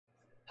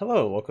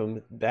Hello,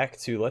 welcome back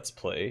to Let's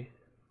Play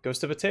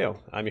Ghost of a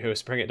Tale. I'm your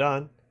host, Bring It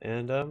Don,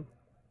 and let's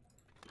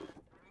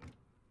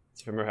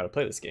see if I remember how to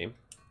play this game.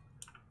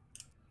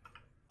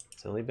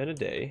 It's only been a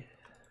day.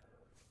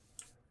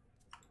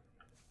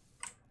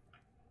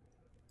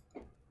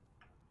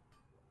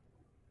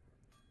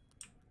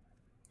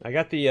 I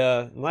got the,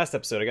 in the last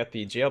episode, I got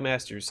the Jail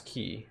Master's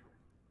key.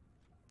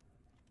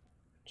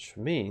 Which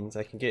means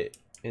I can get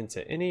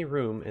into any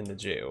room in the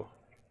jail.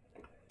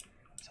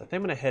 So I think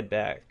I'm gonna head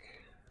back.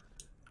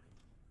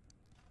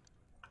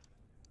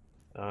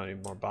 I don't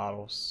need more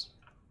bottles.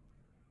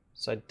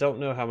 So I don't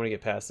know how I'm gonna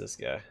get past this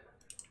guy.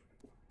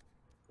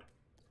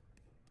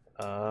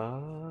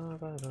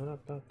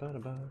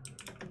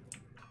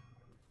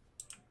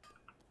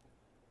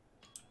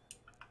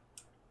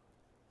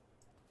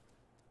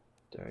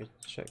 Did I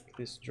check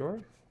this drawer?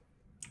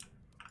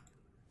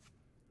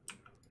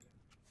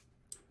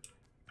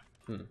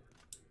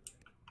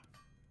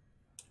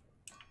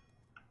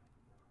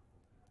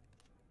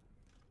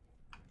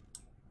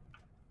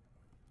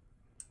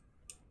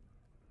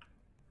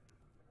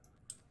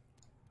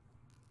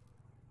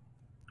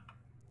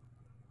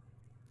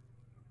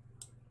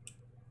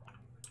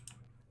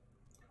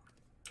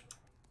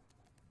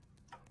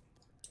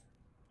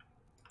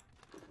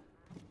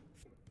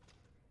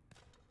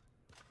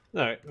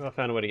 Alright, well, I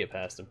found a way to get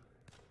past him.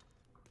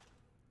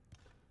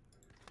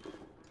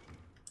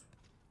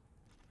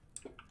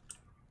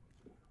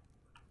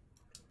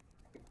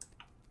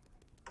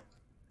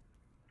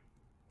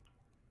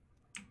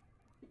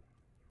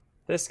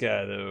 This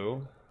guy,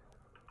 though,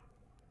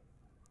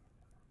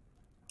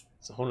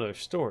 it's a whole nother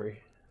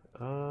story.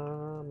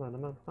 The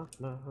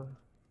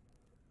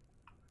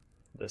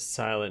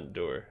silent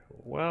door.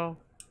 Well,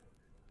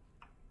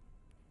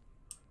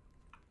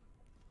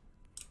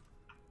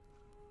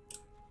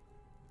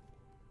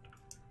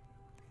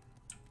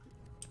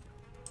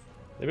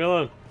 leave me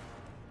alone.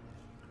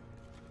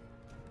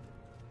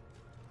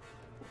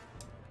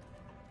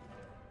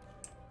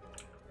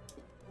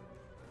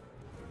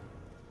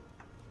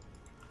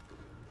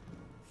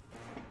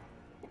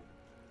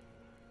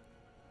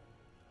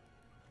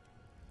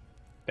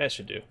 That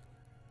should do.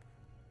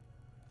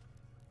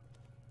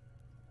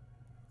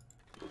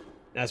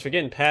 As for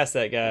getting past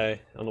that guy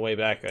on the way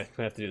back, I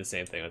have to do the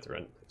same thing. I have to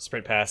run,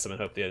 sprint past him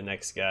and hope the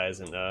next guy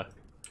isn't,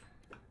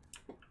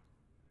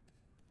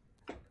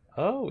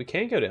 Oh, we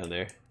can go down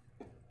there.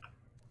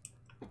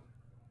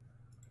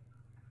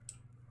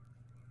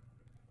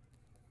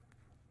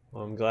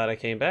 Well, I'm glad I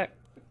came back.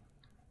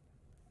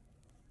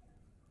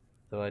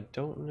 Though I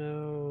don't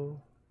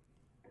know...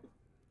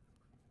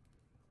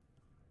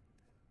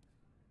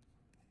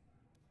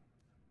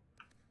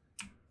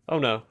 Oh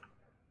no.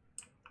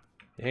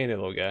 Hey there,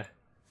 little guy.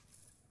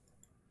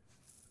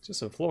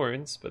 Just some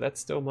florins, but that's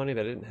still money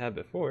that I didn't have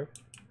before.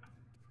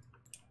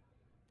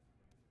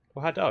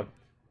 Well, hot dog.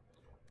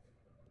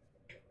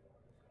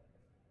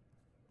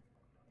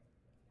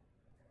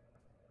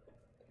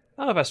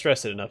 I don't know if I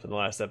stressed it enough in the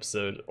last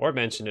episode, or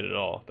mentioned it at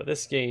all, but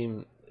this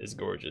game is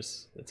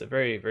gorgeous. It's a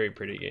very, very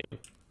pretty game. I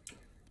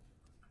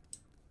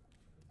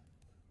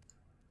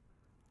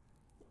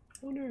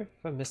wonder if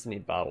I missed any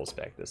bottles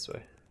back this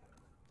way.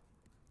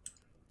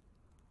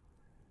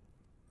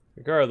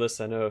 Regardless,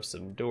 I know of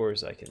some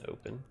doors I can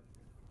open.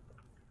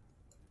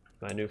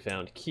 My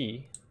newfound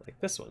key, like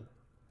this one.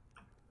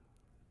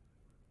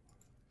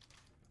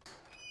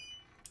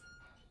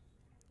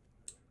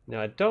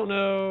 Now I don't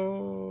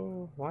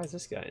know... Why is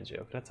this guy in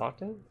jail? Can I talk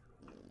to him?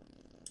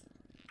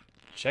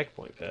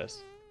 Checkpoint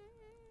pass.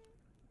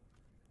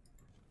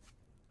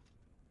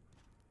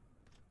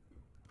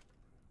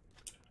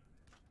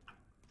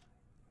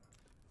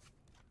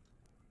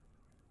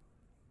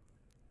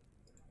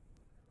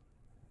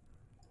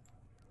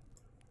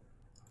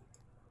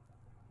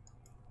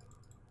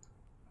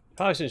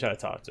 Probably shouldn't try to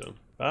talk to him.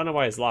 But I don't know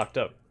why he's locked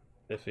up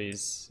if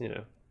he's, you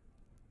know,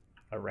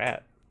 a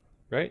rat,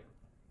 right?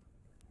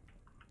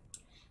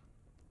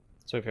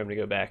 So wait for him to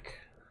go back.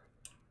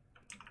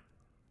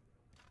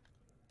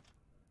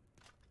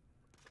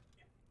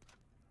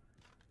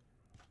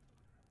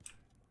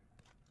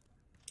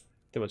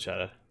 Then we'll try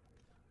to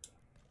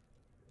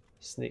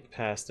sneak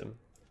past him.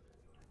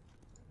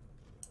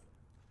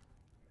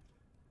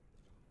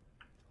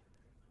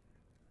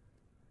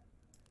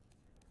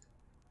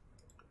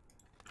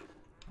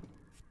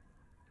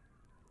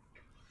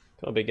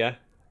 Come on, big guy.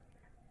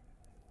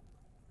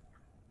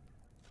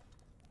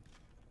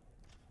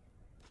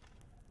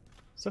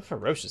 So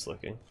ferocious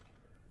looking.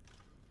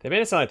 They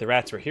made it sound like the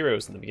rats were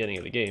heroes in the beginning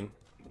of the game.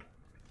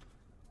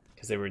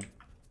 Because they were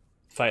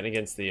fighting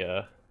against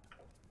the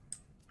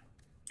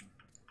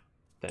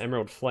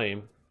Emerald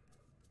Flame.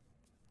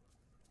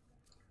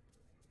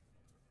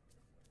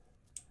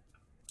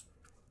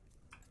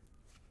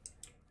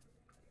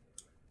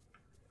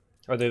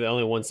 Are they the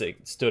only ones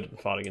that stood and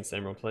fought against the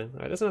Emerald Flame?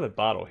 Alright, there's another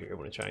bottle here I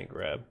want to try and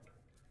grab.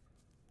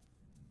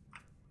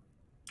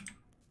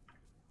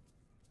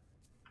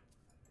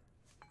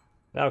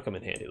 That'll come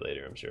in handy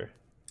later, I'm sure.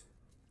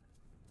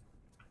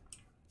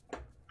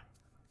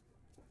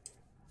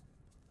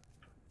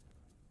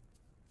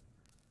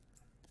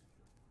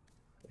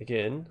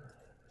 Again.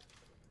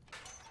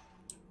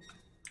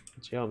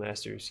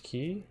 Jailmaster's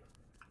key.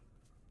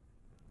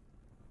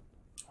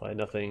 Probably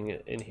nothing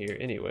in here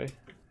anyway.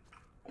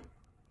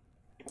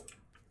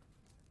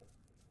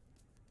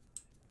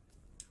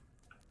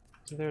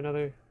 Is there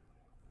another?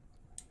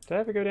 Did I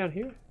ever go down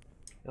here?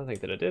 I don't think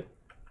that I did.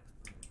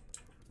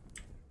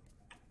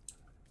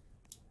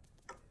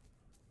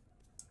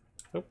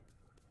 Nope.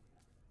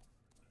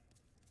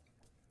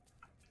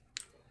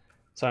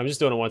 So I'm just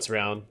doing it once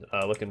around,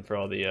 looking for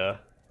all the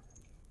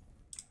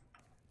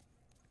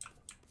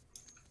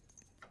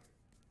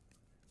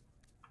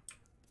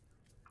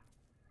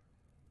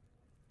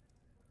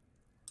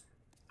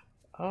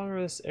I don't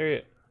remember this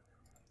area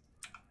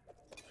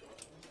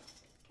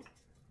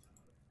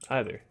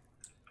either.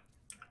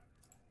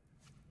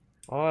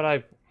 Why would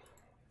I?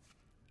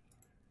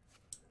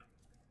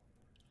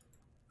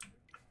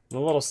 I'm a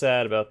little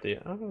sad about the.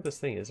 I don't know what this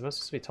thing is. Am I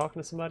supposed to be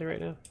talking to somebody right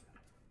now?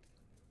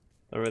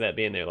 I remember that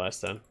being there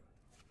last time.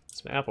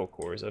 Some apple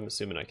cores. I'm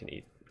assuming I can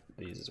eat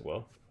these as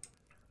well.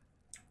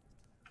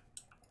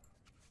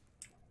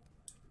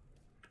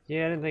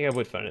 Yeah, I didn't think I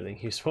would find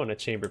anything useful in a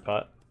chamber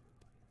pot.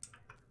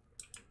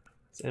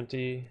 It's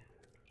empty.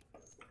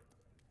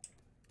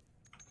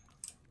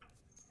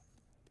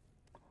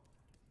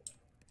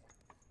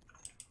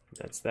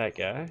 That's that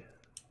guy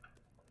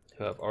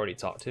who I've already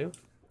talked to.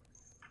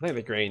 I think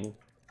the grain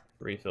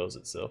refills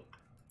itself.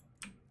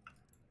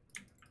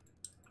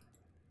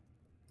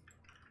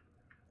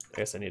 I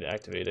guess I need to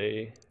activate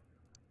a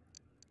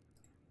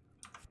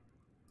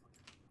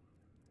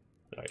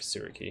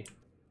sewer key.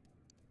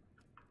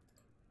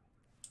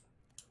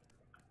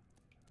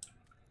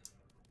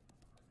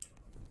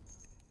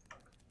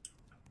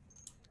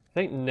 I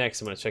think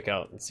next I'm going to check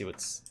out and see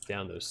what's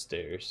down those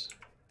stairs.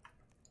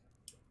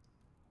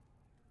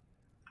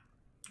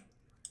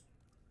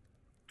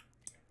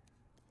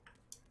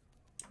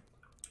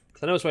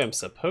 I know which way I'm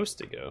supposed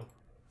to go.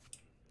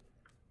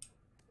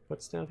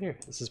 What's down here?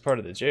 This is part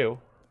of the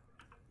jail.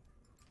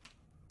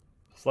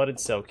 Flooded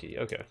cell key.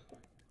 Okay.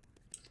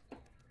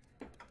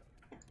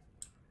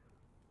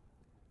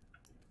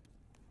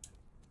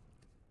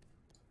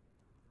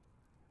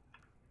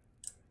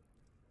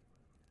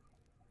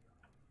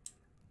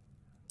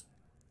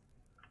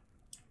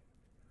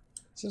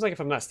 Seems like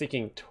if I'm not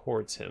sticking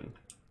towards him,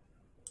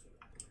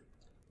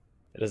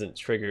 it doesn't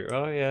trigger.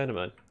 Oh yeah, never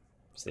mind.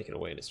 I'm sneaking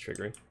away and it's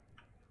triggering.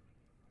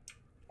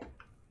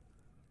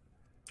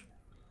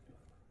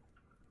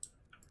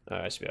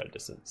 I should be out of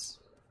distance.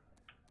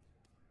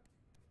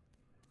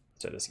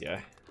 Let's try this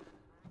guy.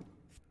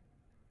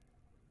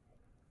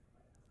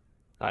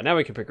 Alright, now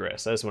we can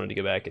progress. I just wanted to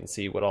go back and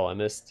see what all I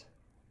missed.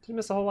 Didn't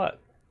miss a whole lot.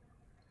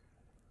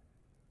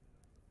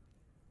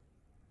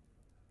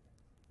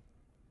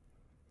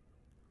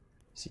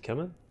 Is he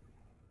coming?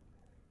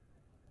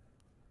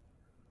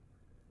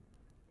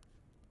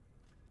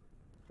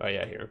 Oh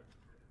yeah, I hear him.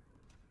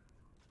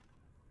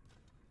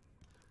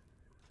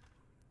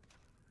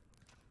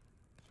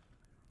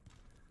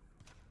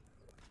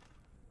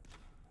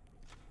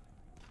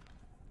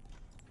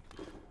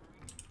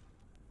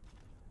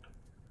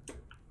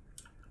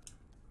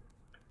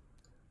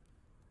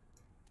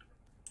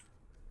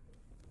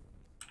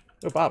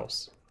 No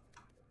bottles.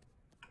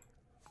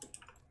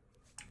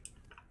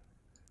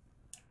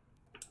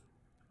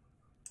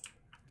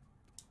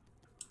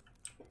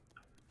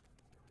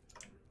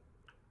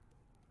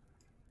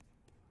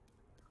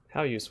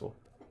 How useful.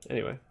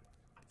 Anyway.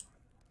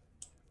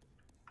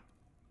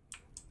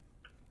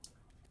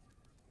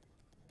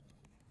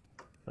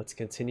 Let's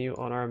continue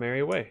on our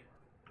merry way.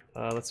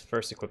 Let's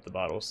first equip the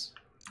bottles.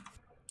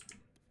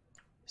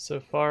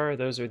 So far,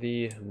 those are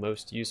the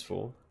most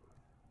useful.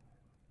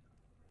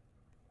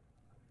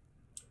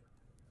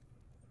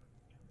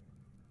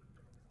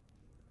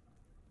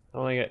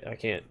 I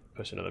can't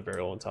push another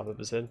barrel on top of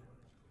his head.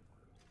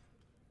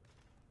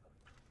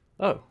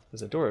 Oh,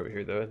 there's a door over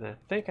here though, and I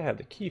think I have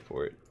the key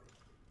for it.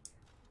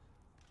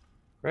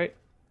 Right?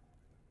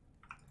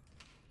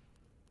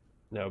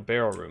 No,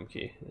 barrel room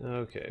key.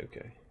 Okay,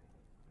 okay.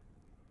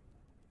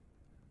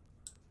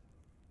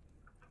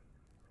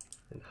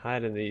 And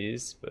hide in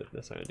these, but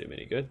that's not gonna do me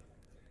any good.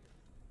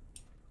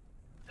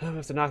 I'm gonna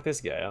have to knock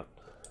this guy out.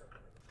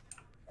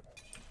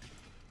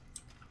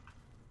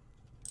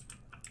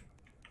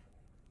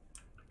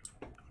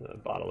 A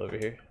bottle over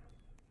here.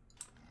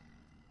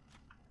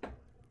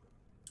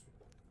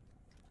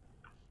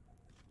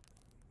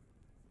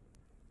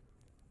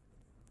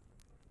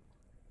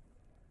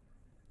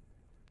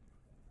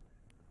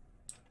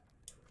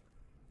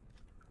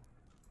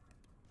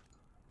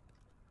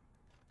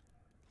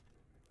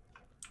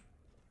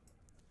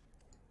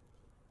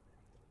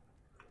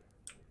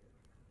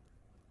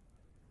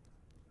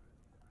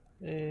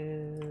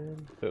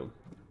 And boom.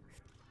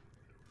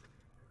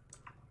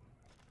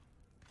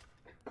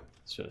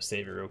 Just gonna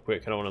save it real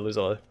quick. I don't want to lose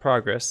all the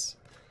progress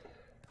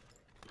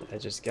I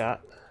just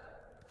got.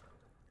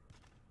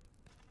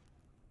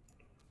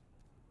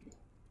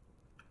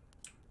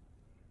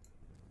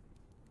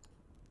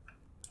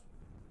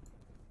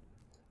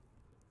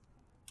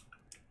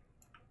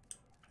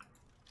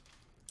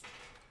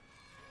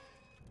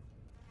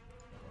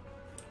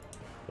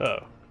 Oh.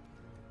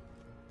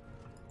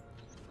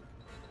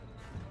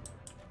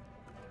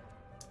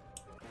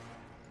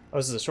 Oh,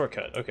 this is a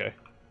shortcut. Okay.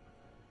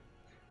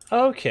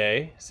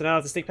 Okay, so now I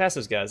have to sneak past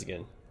those guys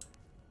again.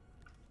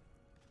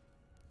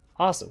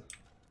 Awesome.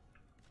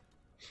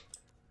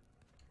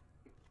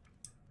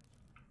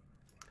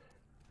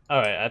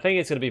 Alright, I think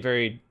it's going to be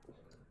very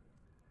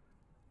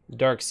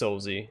Dark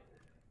Soulsy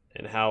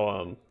and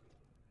how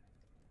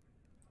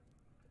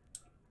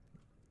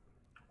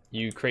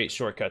you create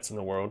shortcuts in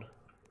the world.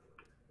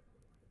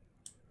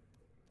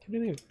 Can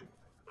you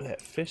do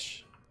that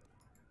fish?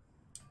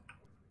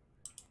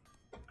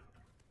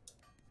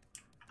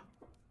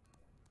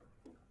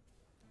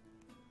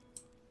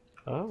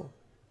 Oh.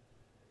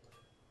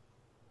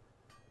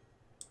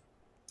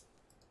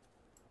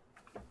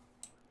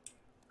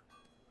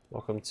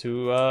 Welcome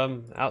to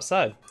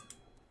outside.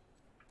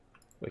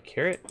 A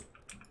carrot,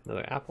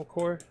 another apple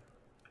core.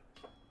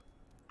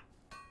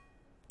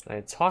 I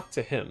talked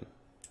to him.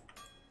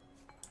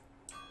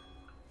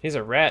 He's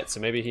a rat, so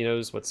maybe he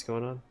knows what's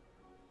going on.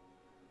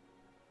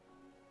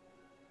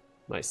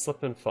 Might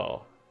slip and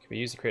fall. Can be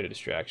used to create a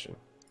distraction.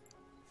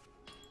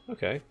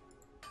 Okay.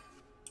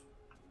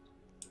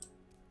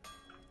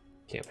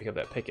 Can't pick up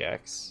that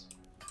pickaxe.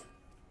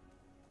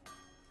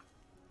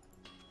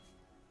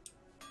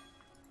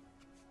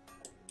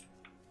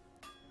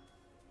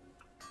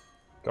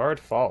 Guard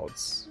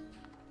faults.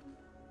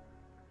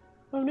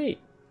 Oh, neat.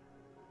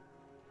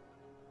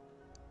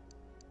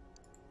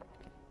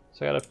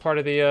 So I got a part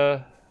of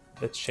the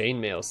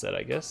chainmail set,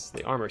 I guess.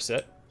 The armor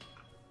set.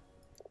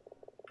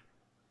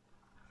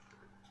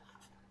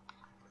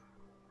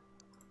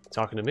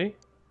 Talking to me?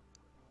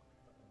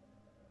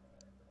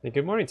 Hey,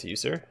 good morning to you,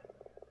 sir.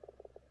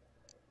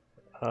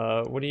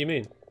 What do you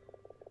mean?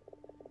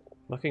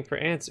 Looking for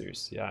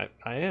answers. Yeah,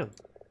 I am.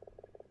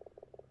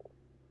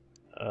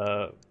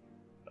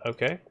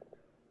 Okay.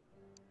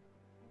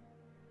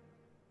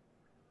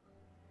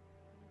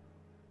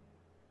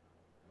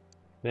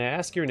 May I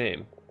ask your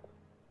name?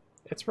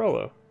 It's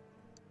Rollo.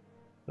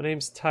 My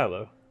name's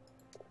Tylo.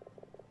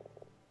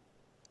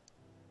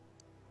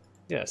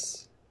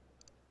 Yes.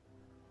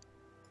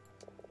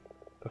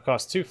 It'll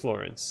cost 2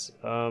 florins.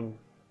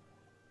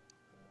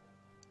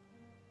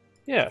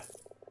 Yeah.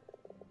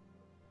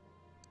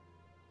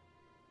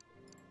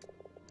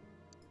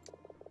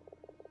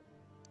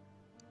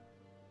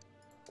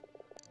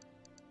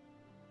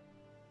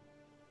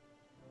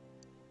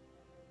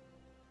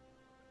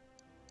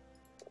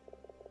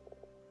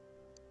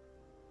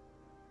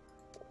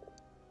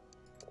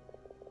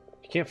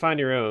 If you can't find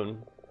your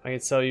own, I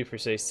could sell you for,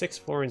 say, 6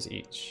 florins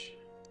each.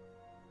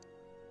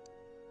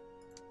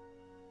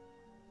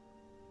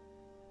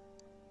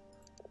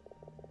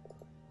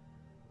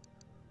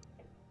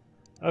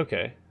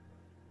 Okay.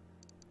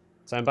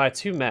 So I can buy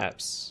 2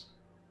 maps.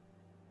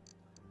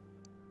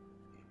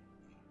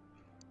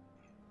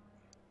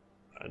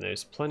 And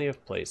there's plenty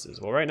of places.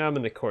 Well, right now I'm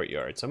in the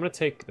courtyard, so I'm going to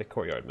take the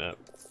courtyard map.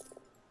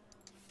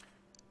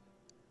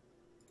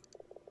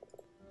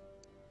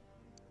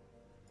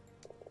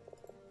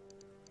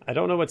 I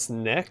don't know what's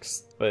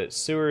next, but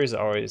sewers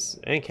always,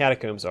 and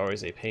catacombs are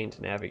always a pain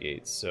to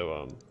navigate,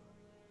 so,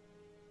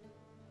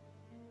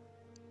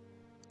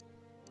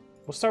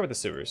 we'll start with the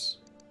sewers.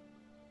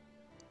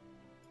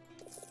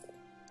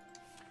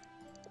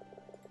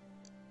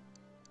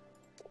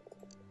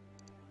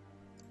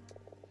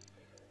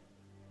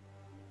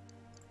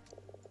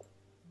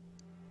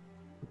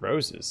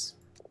 Roses.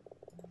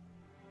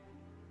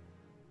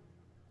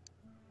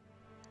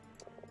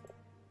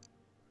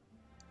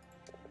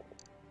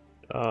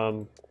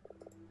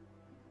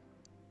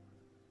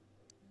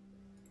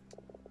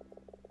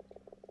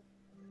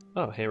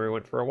 Oh, Hammer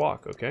went for a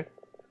walk, okay.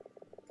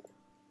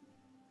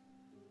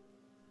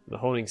 The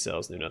holding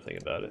cells knew nothing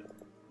about it.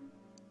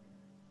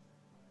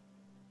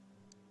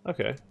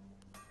 Okay.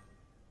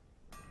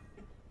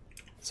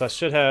 So I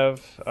should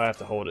have... oh, I have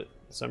to hold it.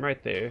 So I'm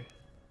right there.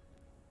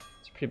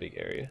 It's a pretty big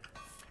area.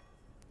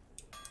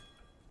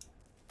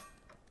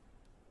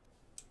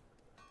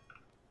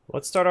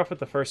 Let's start off with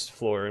the first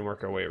floor and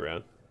work our way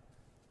around.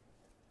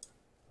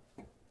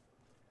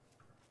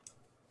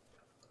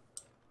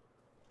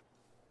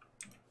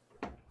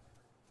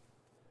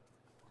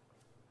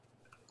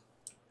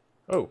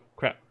 Oh,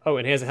 crap. Oh,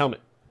 and he has a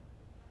helmet.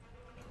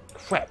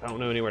 Crap, I don't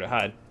know anywhere to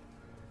hide.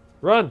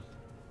 Run!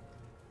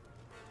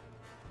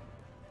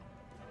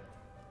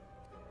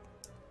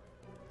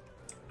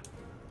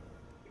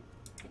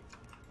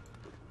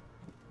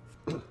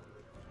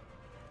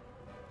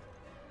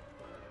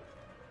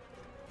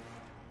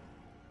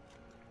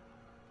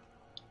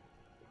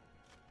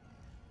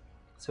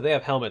 So they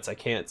have helmets. I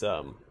can't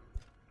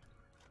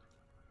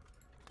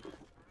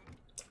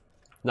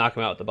knock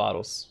them out with the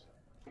bottles.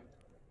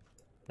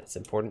 That's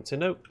important to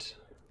note.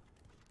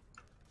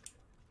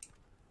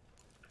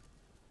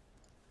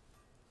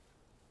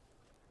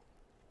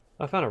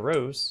 I found a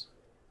rose.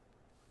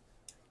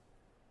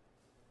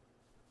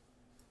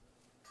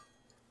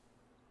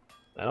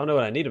 I don't know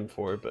what I need them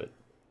for, but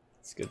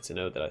it's good to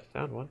know that I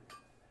found one.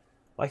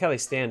 I like how they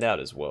stand out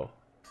as well.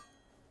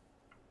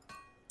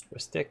 For a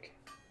stick.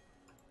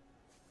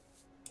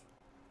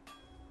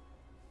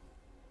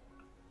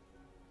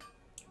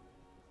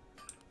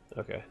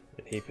 Okay,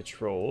 and he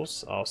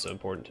patrols, also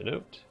important to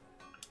note.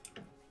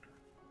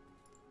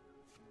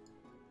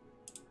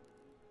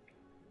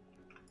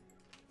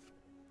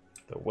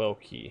 The well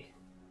key.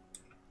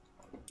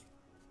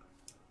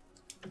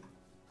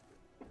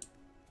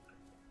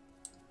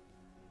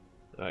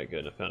 Alright,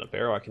 good. I found a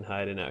barrel I can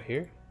hide in out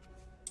here.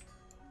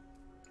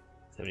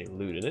 Doesn't have any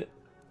loot in it.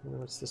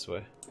 What's this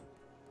way?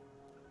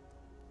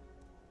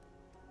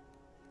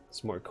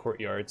 Some more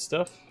courtyard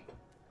stuff.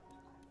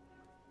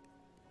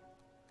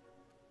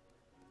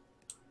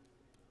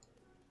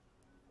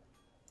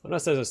 I'm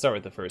not supposed to start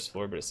with the first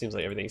floor, but it seems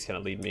like everything's kind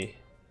of leading me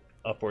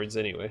upwards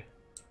anyway.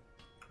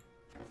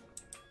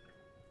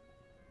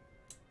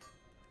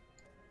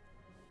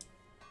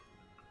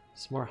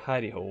 Some more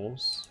hidey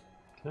holes.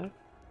 Okay.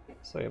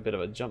 It's like a bit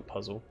of a jump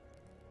puzzle.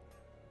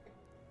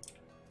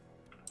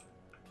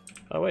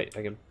 Oh wait,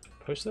 I can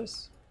push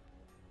this?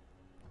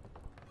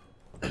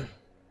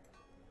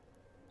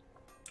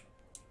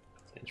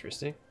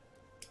 Interesting.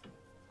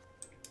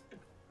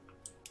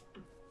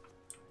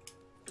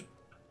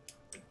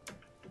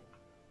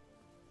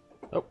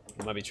 Oh,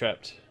 I might be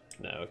trapped.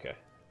 No, okay.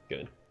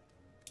 Good.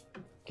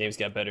 Game's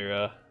got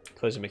better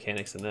collision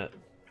mechanics than that.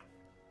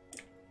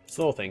 It's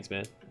little things,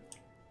 man.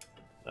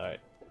 Alright.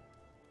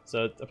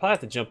 So I probably have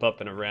to jump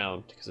up and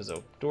around because there's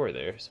a door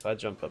there. So if I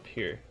jump up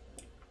here.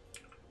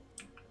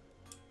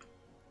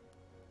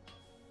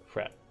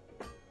 Crap.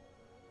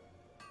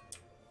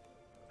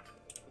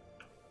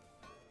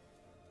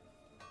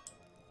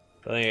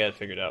 I think I got it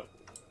figured out.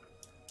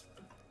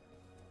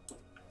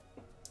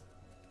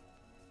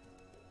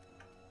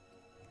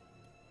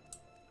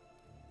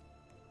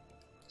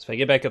 So if I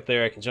get back up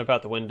there, I can jump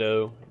out the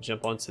window,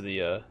 jump onto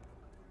the,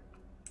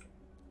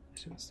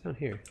 actually, what's down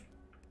here?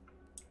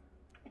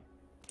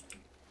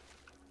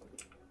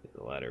 Get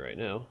the ladder right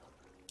now.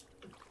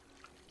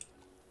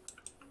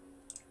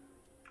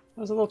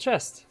 That was a little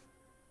chest.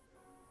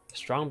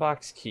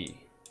 Strongbox key.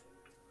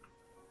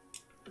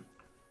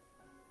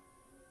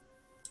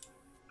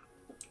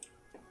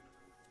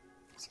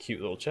 It's a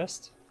cute little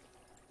chest.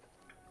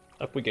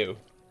 Up we go.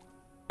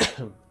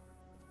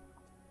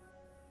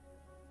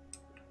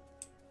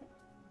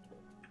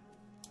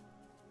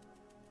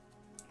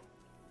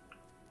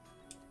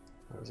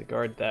 There's a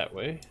guard that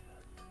way.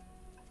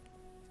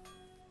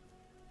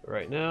 But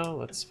right now,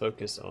 let's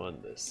focus on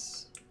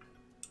this.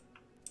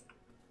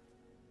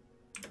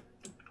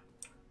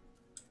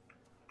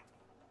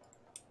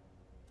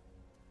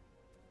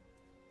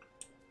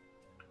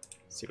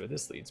 Let's see where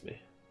this leads me.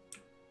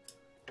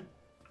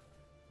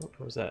 Oh,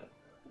 what was that?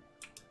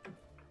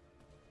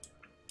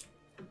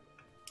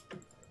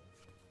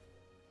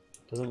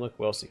 Doesn't look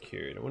well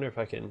secured. I wonder if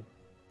I can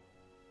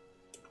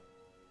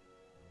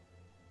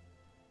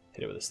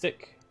hit it with a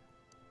stick.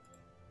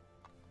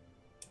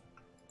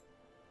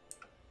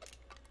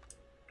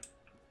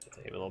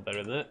 Aim a little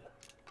better than that.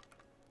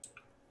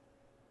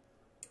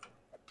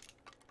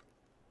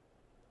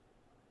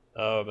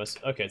 Oh, it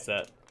must. Okay, it's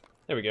that.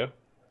 There we go.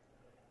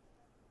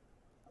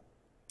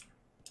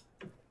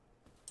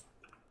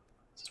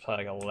 This is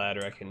probably like a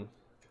ladder I can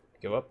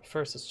go up.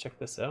 First, let's check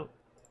this out.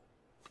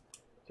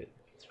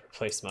 Let's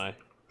replace my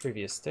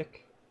previous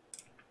stick.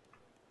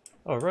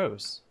 Oh, a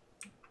rose.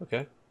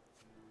 Okay.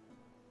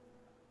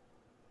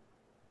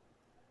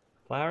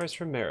 Flowers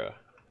from Mara.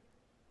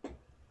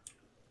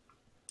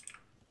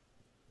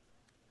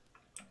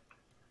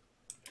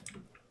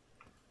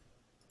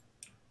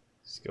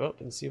 Let's go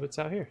up and see what's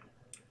out here.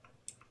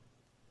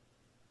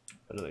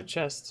 Another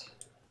chest,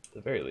 at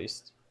the very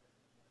least.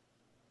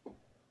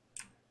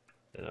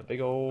 And a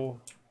big old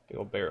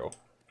barrel.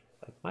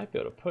 I might be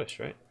able to push,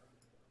 right?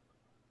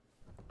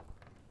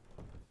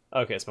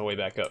 Okay, it's my way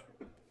back up.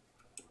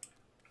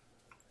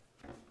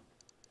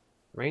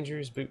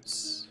 Ranger's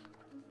boots.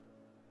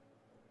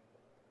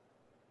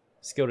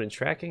 Skilled in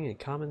tracking and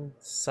common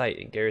sight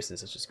in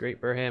garrisons such as Great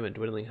Burham and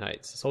Dwindling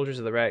Heights. The soldiers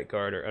of the Rat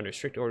Guard are under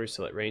strict orders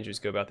to let rangers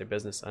go about their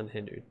business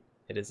unhindered.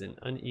 It is an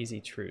uneasy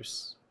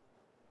truce.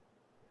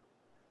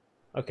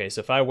 Okay,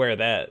 so if I wear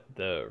that,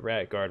 the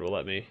Rat Guard will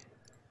let me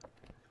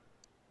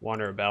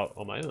wander about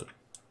on my own.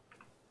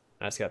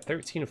 I just got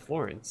 13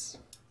 florins.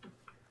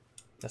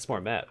 That's more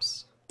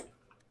maps.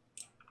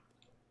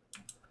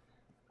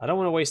 I don't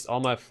want to waste all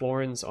my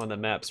florins on the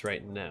maps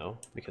right now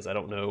because I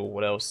don't know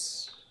what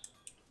else.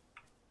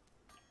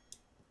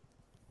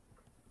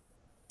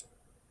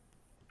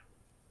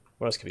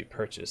 What else can be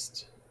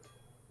purchased?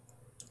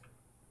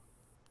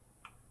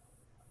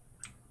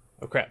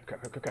 Oh crap,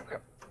 crap, crap, crap,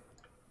 crap.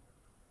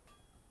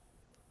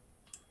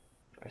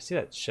 I see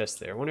that chest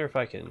there. I wonder if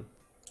I can...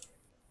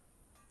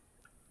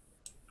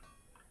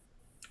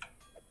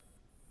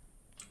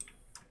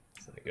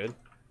 Is that good?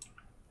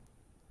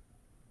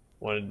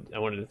 I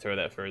wanted to throw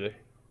that further.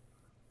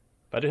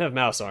 But I do have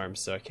mouse arms,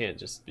 so I can't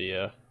just be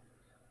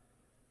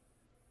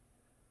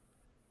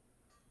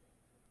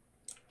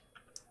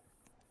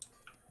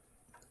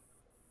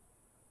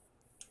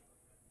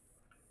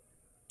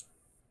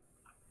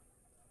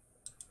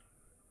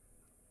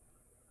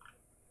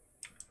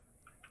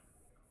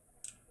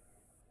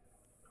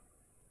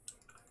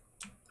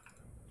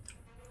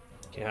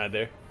Can't hide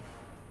there.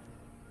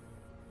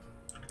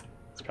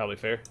 It's probably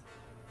fair.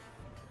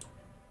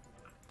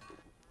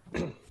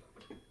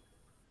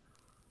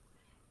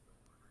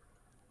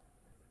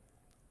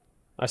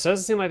 So it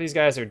doesn't seem like these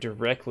guys are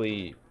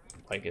directly,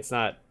 like, it's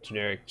not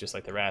generic just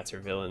like the rats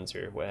or villains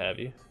or what have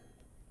you.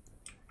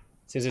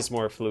 Seems there's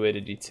more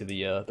fluidity to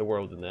the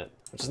world than that,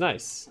 which is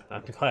nice.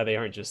 I'm glad they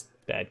aren't just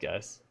bad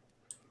guys.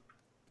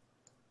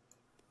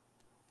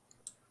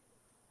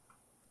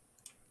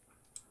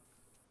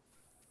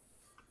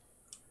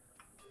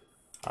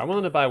 I'm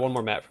willing to buy one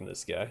more map from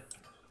this guy.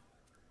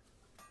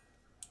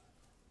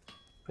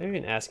 Maybe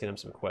even asking him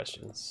some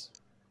questions.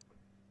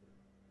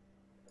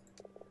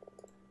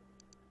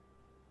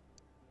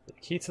 The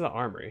key to the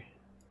armory.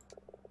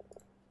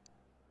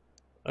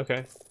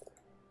 Okay.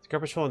 Go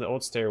patrol in the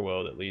old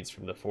stairwell that leads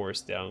from the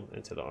forest down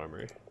into the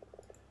armory.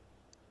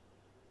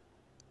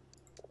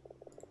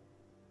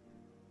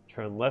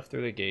 Turn left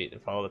through the gate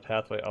and follow the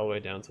pathway all the way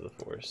down to the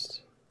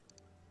forest.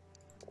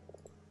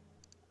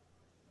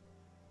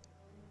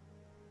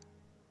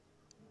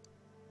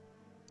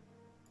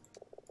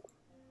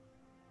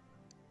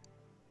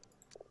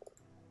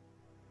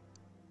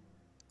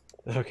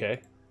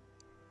 Okay.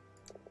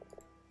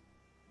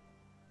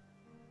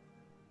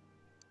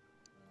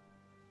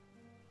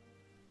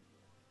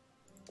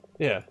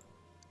 Yeah.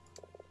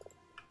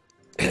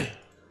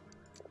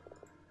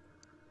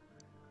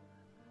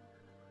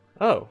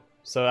 Oh,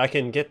 so I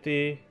can get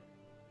the...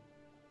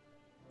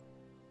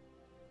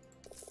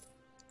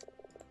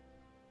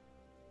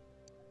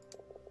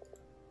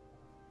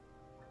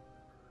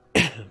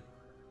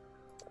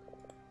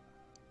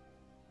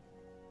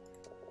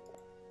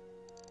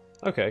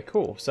 Okay,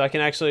 cool. So I can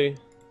actually...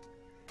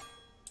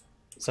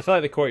 So I feel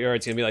like the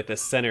courtyard's gonna be like the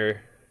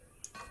center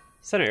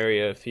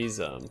area if he's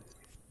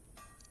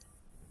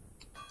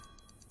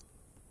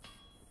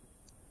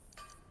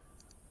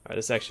Alright,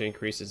 this actually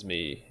increases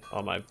me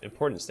all my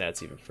important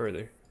stats even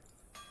further.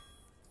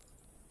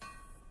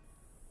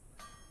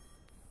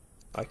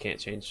 I can't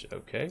change,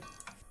 okay.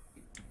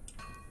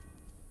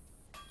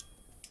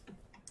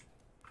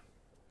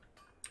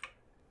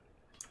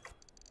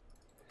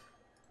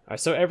 Alright,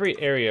 so every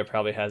area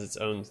probably has its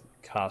own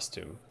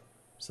costume.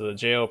 So the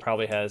jail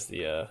probably has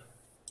the,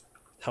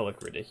 that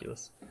look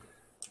ridiculous.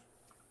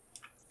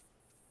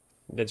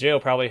 The jail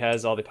probably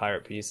has all the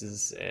pirate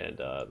pieces, and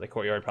the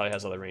courtyard probably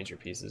has all the ranger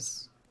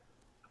pieces.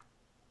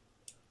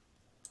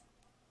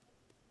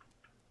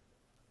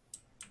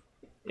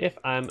 If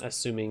I'm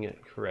assuming it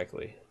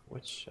correctly,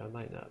 which I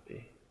might not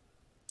be.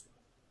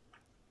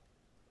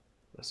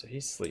 So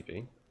he's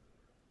sleeping.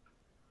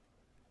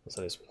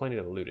 So there's plenty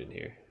of loot in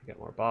here. We got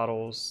more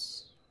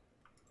bottles,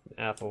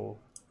 an apple.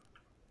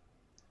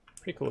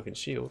 Pretty cool looking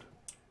shield.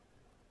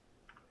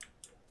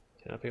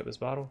 Can I pick up this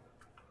bottle?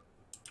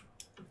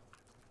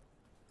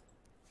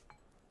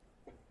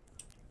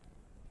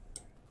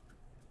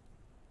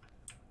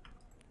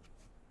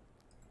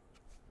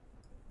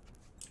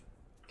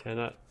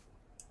 Cannot.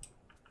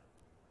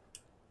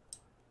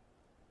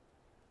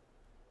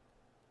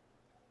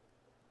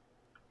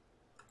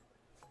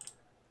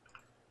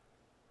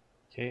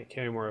 Can't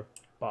carry more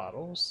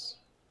bottles.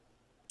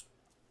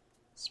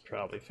 It's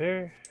probably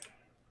fair.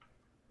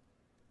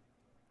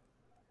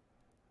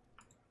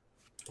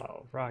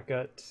 Oh,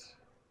 rocket.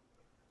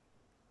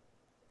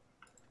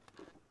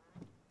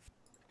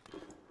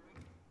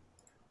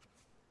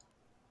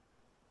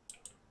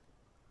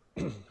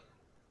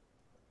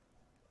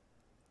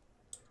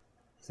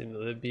 Seems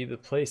to be the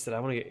place that I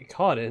want to get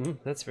caught in,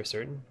 that's for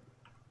certain.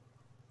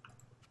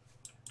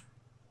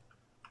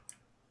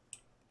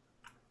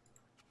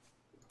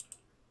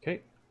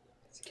 Okay,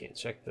 so can't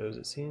check those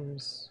it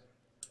seems.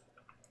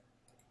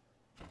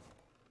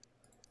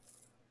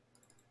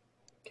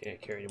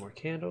 Can't carry any more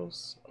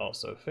candles,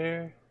 also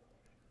fair.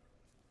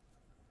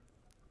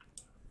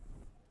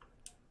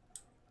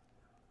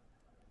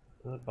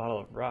 Another bottle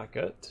of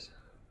rocket.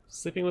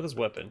 Sleeping with his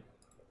weapon.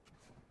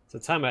 It's the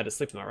time I had to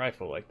sleep with my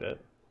rifle like that.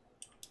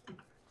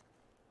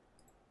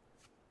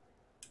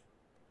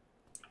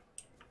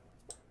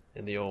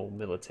 And the old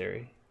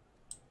military.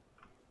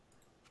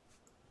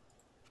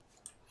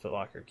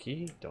 Footlocker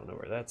key, don't know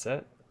where that's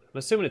at. I'm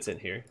assuming it's in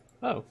here.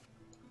 Oh.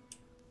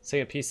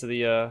 Second piece of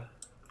the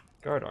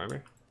guard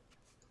armor.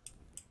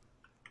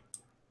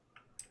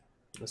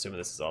 I'm assuming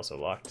this is also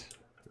locked.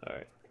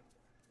 Alright.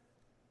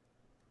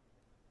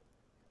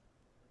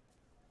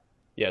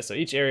 Yeah, so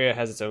each area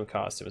has its own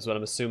costume, is what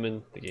I'm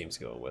assuming the game's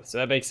going with. So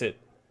that makes it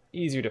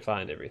easier to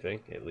find everything,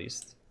 at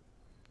least.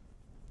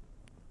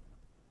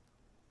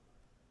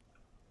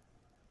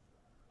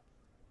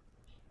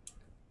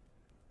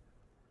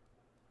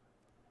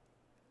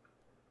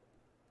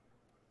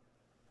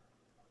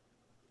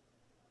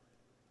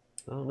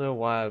 I don't know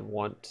why I'd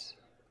want...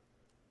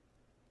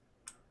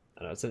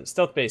 I don't know, it's a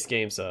stealth-based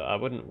game, so I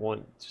wouldn't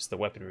want just the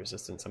weapon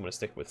resistance. I'm going to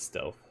stick with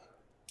stealth.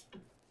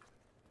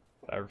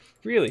 But I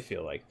really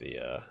feel like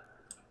the...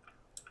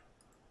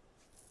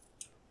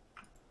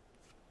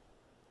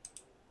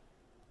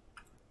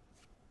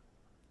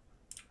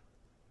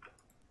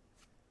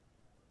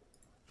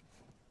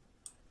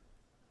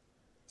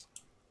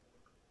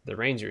 The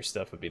ranger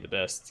stuff would be the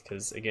best,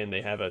 because again,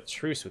 they have a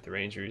truce with the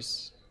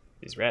rangers.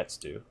 These rats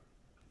do.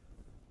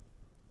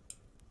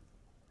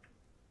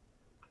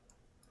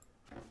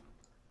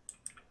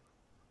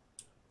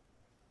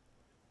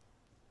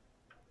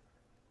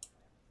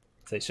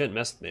 So they shouldn't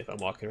mess with me if I'm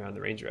walking around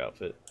the ranger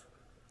outfit.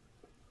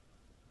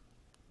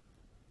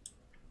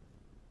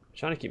 I'm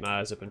trying to keep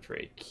my eyes open for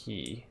a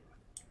key.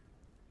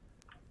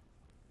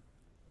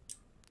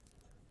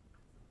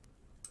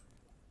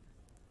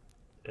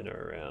 In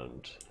or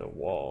around the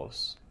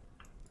walls.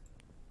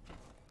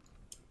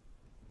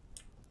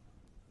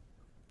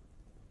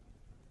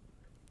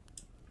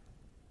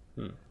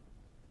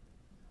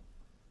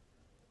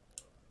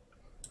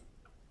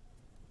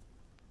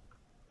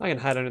 I can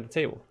hide under the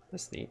table.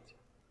 That's neat.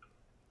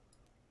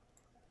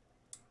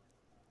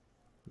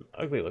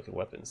 Ugly looking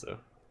weapons though.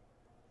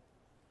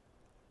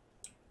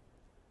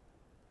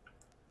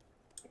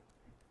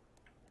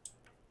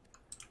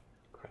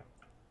 Crap.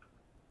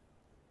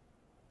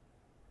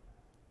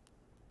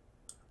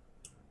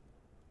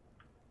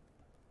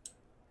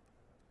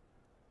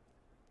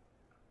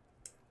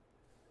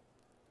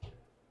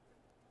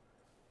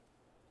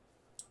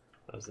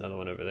 There's another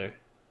one over there.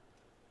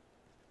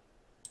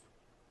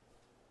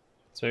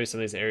 So maybe some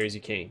of these areas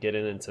you can't get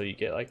in until you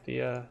get like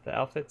the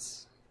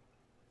outfits.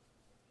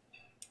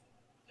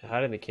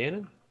 Hide in the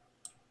cannon?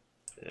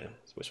 Yeah,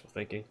 it's wishful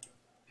thinking.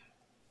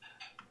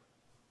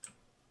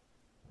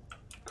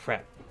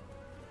 Crap.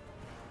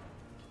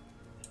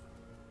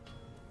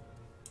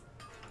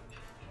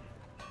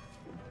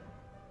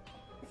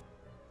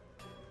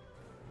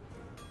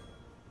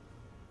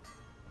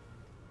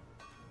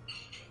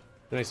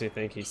 That makes me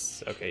think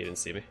he's okay. He didn't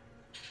see me.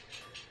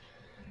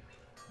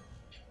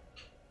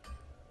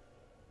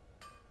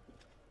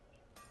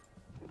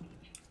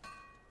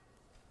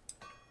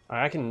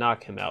 Alright, I can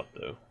knock him out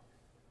though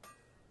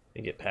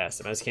and get past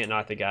him. I just can't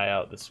knock the guy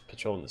out that's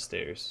patrolling the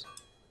stairs.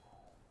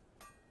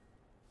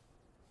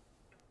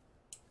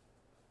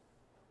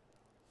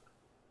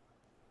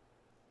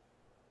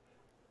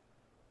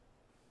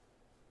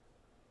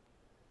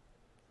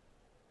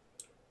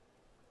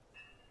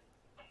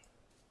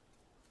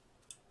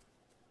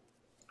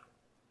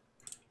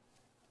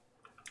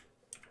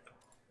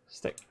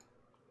 Stick.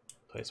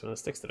 Place one of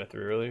the sticks that I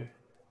threw earlier.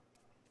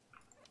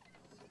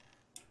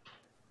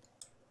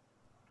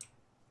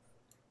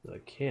 The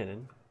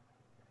cannon.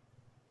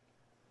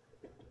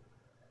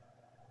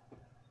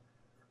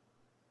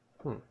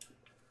 So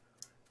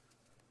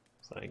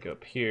I can go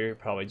up here,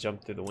 probably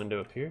jump through the window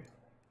up here.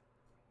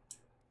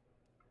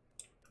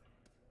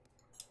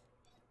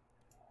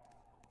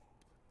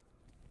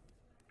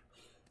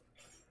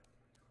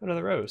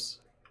 Another rose.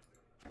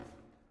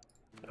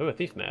 Oh, a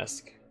thief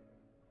mask.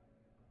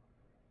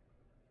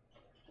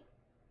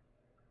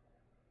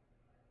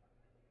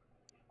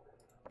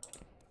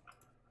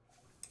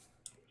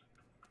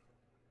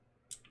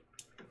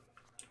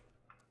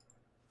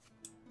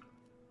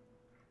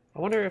 I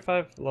wonder if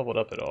I've leveled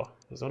up at all.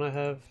 Because don't I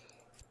have...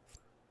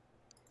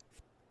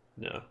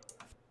 No.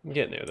 I'm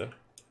getting there, though.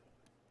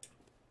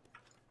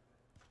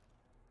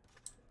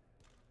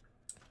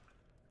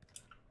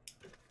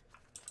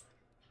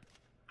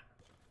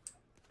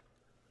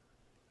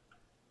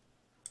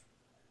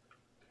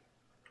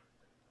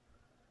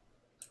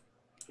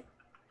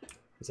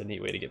 It's a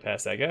neat way to get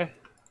past that guy.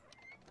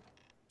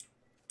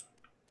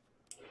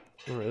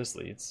 I wonder where this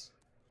leads.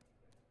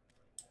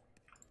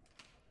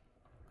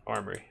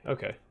 Armory.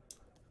 Okay.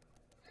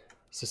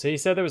 So he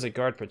said there was a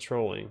guard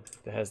patrolling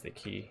that has the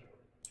key.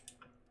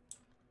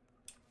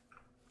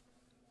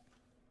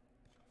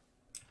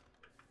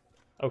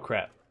 Oh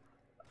crap.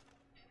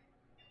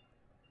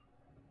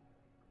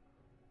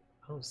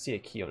 I don't see a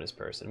key on his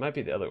person. It might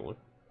be the other one.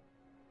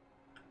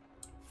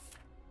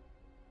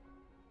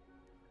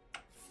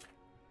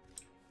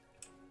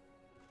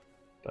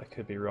 But I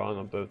could be wrong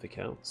on both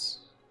accounts.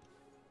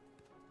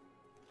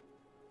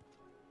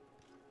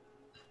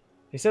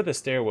 He said the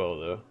stairwell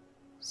though,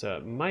 so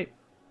it might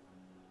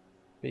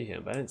be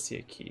him, but I didn't see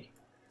a key.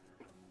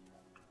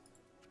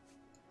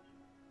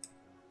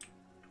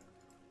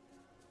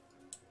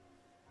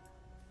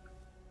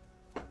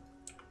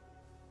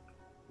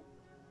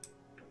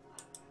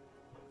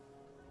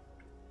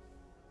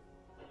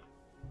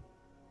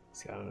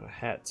 He's got a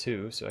hat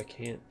too, so I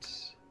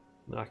can't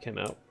knock him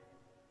out.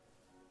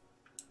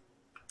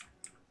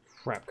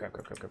 Crap, crap,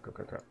 crap, crap, crap, crap,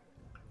 crap, crap.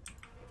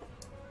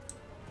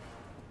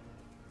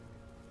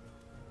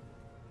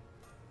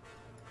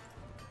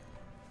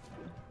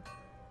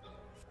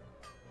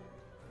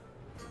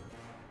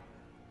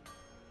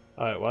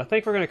 Alright, well I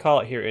think we're going to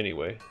call it here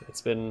anyway.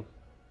 It's time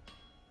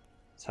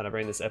to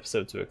bring this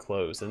episode to a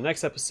close. The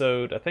next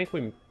episode, I think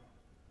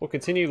we'll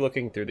continue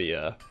looking through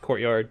the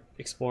courtyard,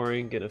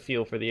 exploring, get a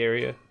feel for the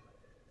area.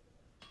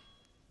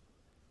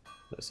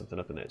 There's something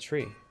up in that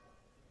tree.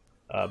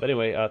 But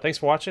anyway, thanks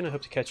for watching. I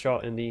hope to catch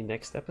y'all in the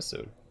next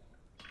episode.